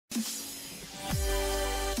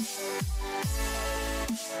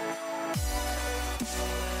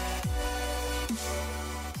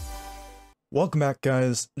Welcome back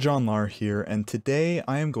guys, Jonlar here, and today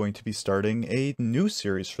I am going to be starting a new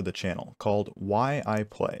series for the channel called Why I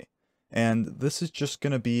Play. And this is just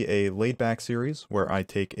going to be a laid-back series where I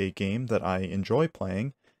take a game that I enjoy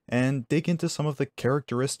playing and dig into some of the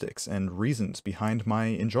characteristics and reasons behind my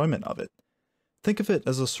enjoyment of it. Think of it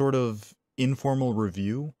as a sort of informal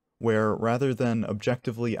review where rather than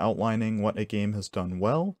objectively outlining what a game has done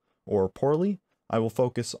well or poorly, I will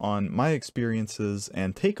focus on my experiences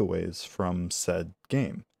and takeaways from said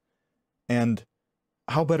game. And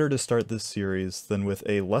how better to start this series than with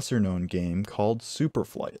a lesser-known game called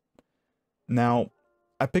Superflight. Now,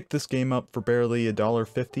 I picked this game up for barely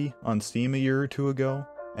 $1.50 on Steam a year or two ago,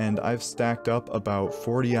 and I've stacked up about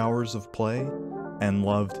 40 hours of play and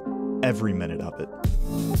loved every minute of it.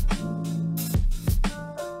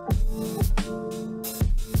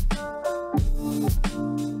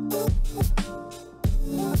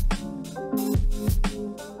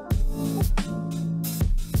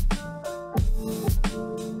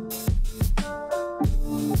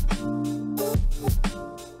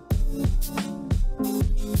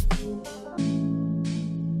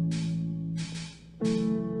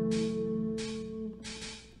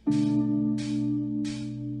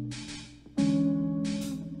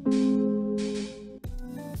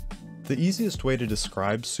 The easiest way to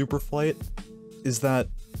describe Superflight is that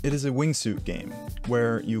it is a wingsuit game,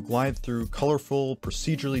 where you glide through colorful,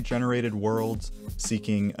 procedurally generated worlds,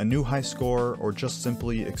 seeking a new high score or just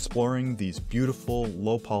simply exploring these beautiful,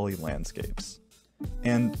 low-poly landscapes.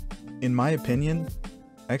 And, in my opinion,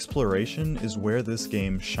 exploration is where this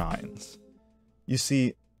game shines. You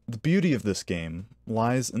see, the beauty of this game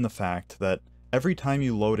lies in the fact that every time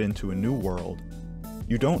you load into a new world,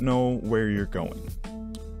 you don't know where you're going.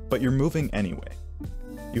 But you're moving anyway.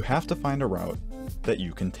 You have to find a route that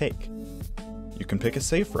you can take. You can pick a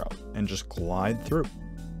safe route and just glide through.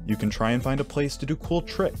 You can try and find a place to do cool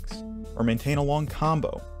tricks, or maintain a long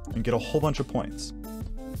combo and get a whole bunch of points.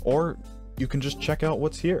 Or you can just check out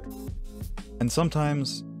what's here. And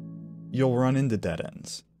sometimes you'll run into dead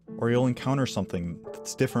ends, or you'll encounter something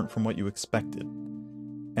that's different from what you expected.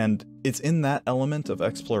 And it's in that element of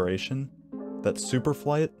exploration that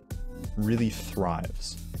Superflight really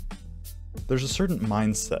thrives. There's a certain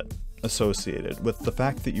mindset associated with the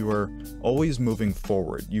fact that you are always moving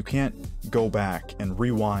forward. You can't go back and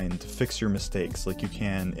rewind to fix your mistakes like you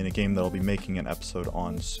can in a game that I'll be making an episode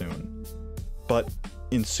on soon. But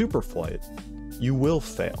in Superflight, you will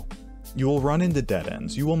fail. You will run into dead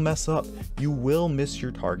ends, you will mess up, you will miss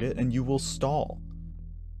your target, and you will stall.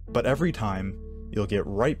 But every time, you'll get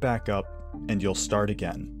right back up and you'll start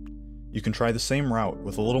again. You can try the same route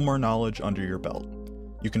with a little more knowledge under your belt.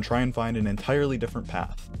 You can try and find an entirely different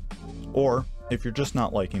path. Or, if you're just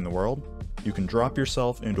not liking the world, you can drop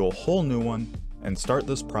yourself into a whole new one and start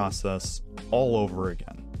this process all over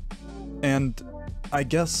again. And I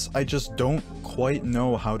guess I just don't quite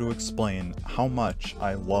know how to explain how much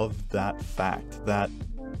I love that fact, that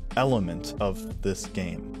element of this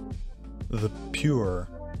game. The pure,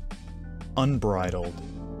 unbridled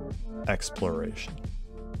exploration.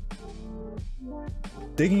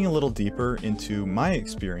 Digging a little deeper into my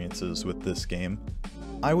experiences with this game,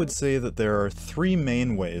 I would say that there are three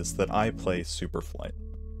main ways that I play Superflight.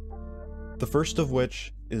 The first of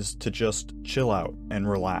which is to just chill out and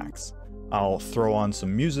relax. I'll throw on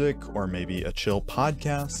some music or maybe a chill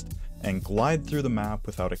podcast and glide through the map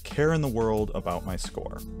without a care in the world about my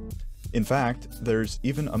score. In fact, there's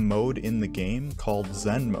even a mode in the game called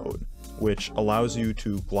Zen mode, which allows you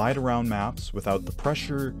to glide around maps without the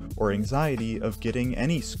pressure or anxiety of getting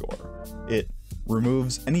any score. It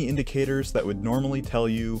removes any indicators that would normally tell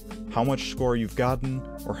you how much score you've gotten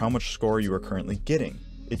or how much score you are currently getting.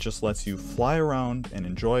 It just lets you fly around and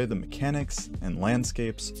enjoy the mechanics and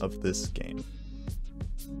landscapes of this game.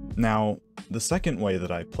 Now, the second way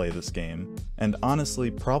that I play this game, and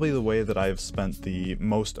honestly probably the way that I have spent the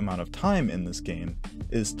most amount of time in this game,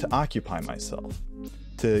 is to occupy myself.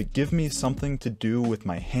 To give me something to do with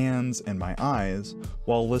my hands and my eyes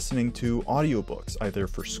while listening to audiobooks, either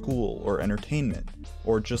for school or entertainment,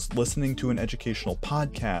 or just listening to an educational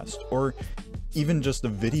podcast, or even just a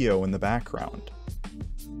video in the background.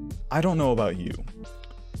 I don't know about you,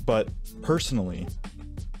 but personally,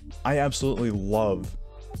 I absolutely love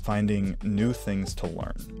finding new things to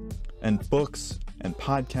learn. And books and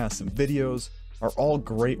podcasts and videos are all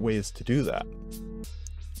great ways to do that.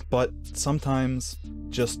 But sometimes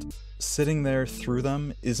just sitting there through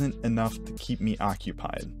them isn't enough to keep me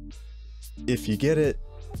occupied. If you get it,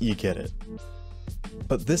 you get it.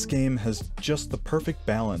 But this game has just the perfect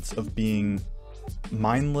balance of being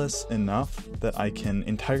mindless enough that I can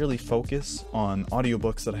entirely focus on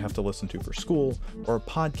audiobooks that I have to listen to for school, or a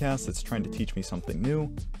podcast that's trying to teach me something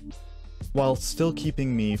new, while still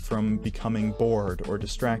keeping me from becoming bored or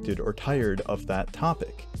distracted or tired of that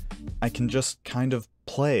topic. I can just kind of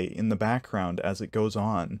play in the background as it goes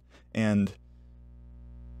on, and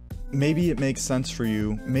maybe it makes sense for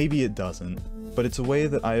you, maybe it doesn't, but it's a way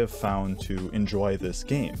that I have found to enjoy this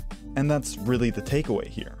game, and that's really the takeaway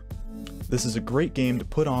here. This is a great game to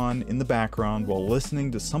put on in the background while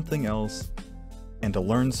listening to something else and to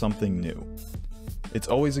learn something new. It's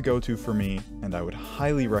always a go-to for me, and I would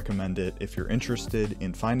highly recommend it if you're interested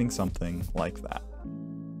in finding something like that.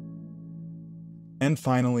 And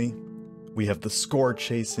finally, we have the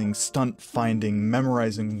score-chasing, stunt-finding,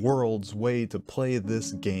 memorizing worlds way to play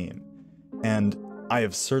this game, and I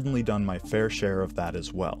have certainly done my fair share of that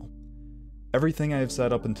as well. Everything I have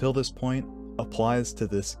said up until this point applies to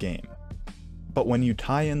this game. But when you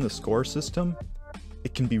tie in the score system,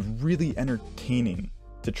 it can be really entertaining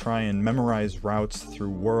to try and memorize routes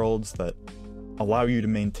through worlds that allow you to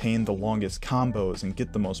maintain the longest combos and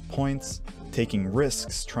get the most points, taking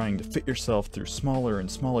risks trying to fit yourself through smaller and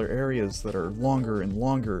smaller areas that are longer and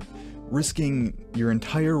longer, risking your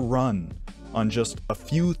entire run on just a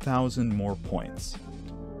few thousand more points.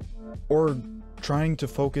 Or trying to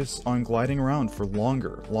focus on gliding around for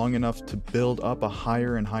longer, long enough to build up a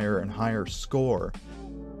higher and higher and higher score.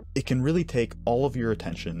 It can really take all of your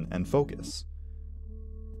attention and focus.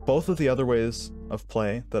 Both of the other ways of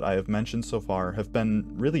play that I have mentioned so far have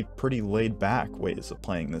been really pretty laid back ways of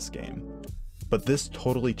playing this game, but this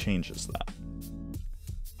totally changes that.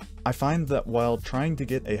 I find that while trying to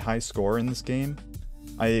get a high score in this game,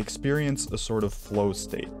 I experience a sort of flow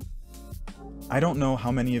state. I don't know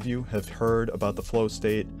how many of you have heard about the flow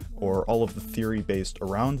state or all of the theory based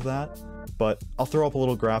around that, but I'll throw up a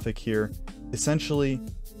little graphic here. Essentially,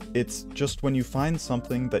 it's just when you find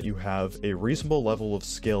something that you have a reasonable level of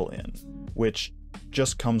skill in, which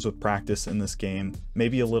just comes with practice in this game,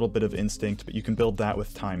 maybe a little bit of instinct, but you can build that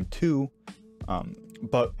with time too.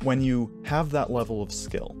 But when you have that level of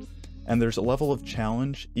skill, and there's a level of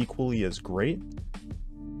challenge equally as great,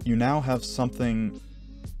 you now have something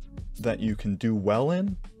that you can do well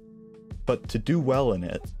in, but to do well in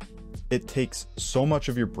it, it takes so much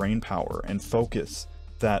of your brain power and focus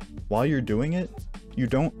that while you're doing it, you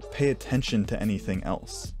don't pay attention to anything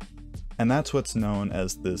else. And that's what's known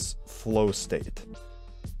as this flow state.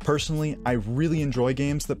 Personally, I really enjoy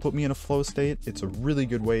games that put me in a flow state. It's a really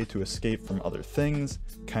good way to escape from other things,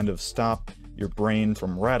 kind of stop your brain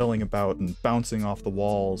from rattling about and bouncing off the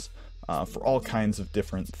walls for all kinds of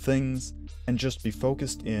different things, and just be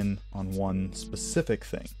focused in on one specific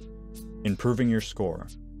thing. Improving your score,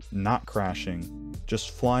 not crashing,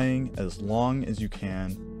 just flying as long as you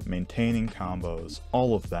can, maintaining combos,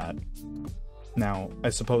 all of that. Now, I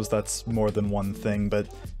suppose that's more than one thing,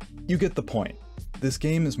 but you get the point. This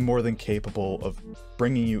game is more than capable of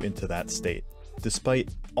bringing you into that state, despite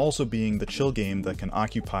also being the chill game that can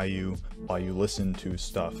occupy you while you listen to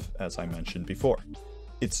stuff, as I mentioned before.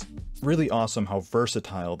 It's really awesome how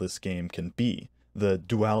versatile this game can be, the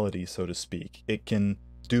duality, so to speak. It can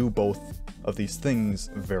do both of these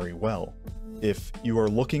things very well. If you are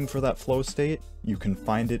looking for that flow state, you can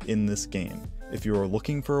find it in this game. If you are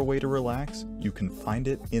looking for a way to relax, you can find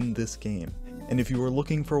it in this game. And if you are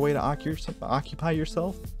looking for a way to occupy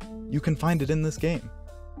yourself, you can find it in this game.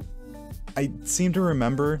 I seem to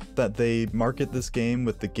remember that they market this game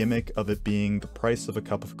with the gimmick of it being the price of a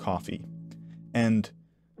cup of coffee. And,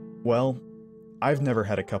 well, I've never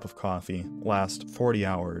had a cup of coffee last 40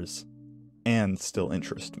 hours and still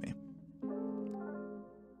interest me.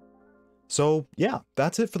 So yeah,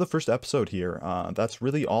 that's it for the first episode here. That's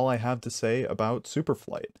really all I have to say about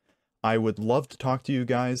Superflight. I would love to talk to you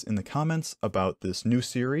guys in the comments about this new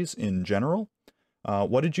series in general.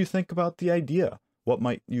 What did you think about the idea? What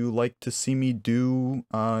might you like to see me do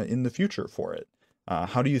in the future for it?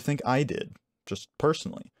 How do you think I did, just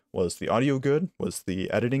personally? Was the audio good? Was the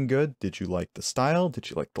editing good? Did you like the style? Did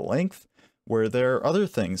you like the length? Were there other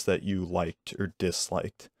things that you liked or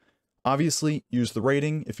disliked? Obviously, use the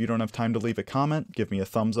rating. If you don't have time to leave a comment, give me a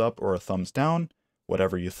thumbs up or a thumbs down,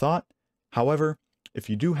 whatever you thought. However, if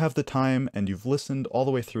you do have the time and you've listened all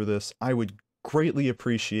the way through this, I would greatly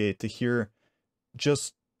appreciate to hear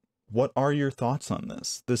just what are your thoughts on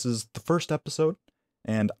this. This is the first episode,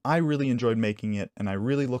 and I really enjoyed making it, and I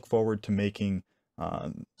really look forward to making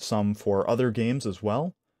some for other games as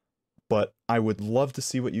well. But I would love to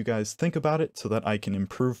see what you guys think about it so that I can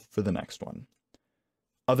improve for the next one.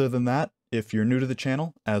 Other than that, if you're new to the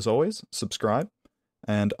channel, as always, subscribe.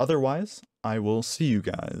 And otherwise, I will see you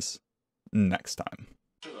guys next time.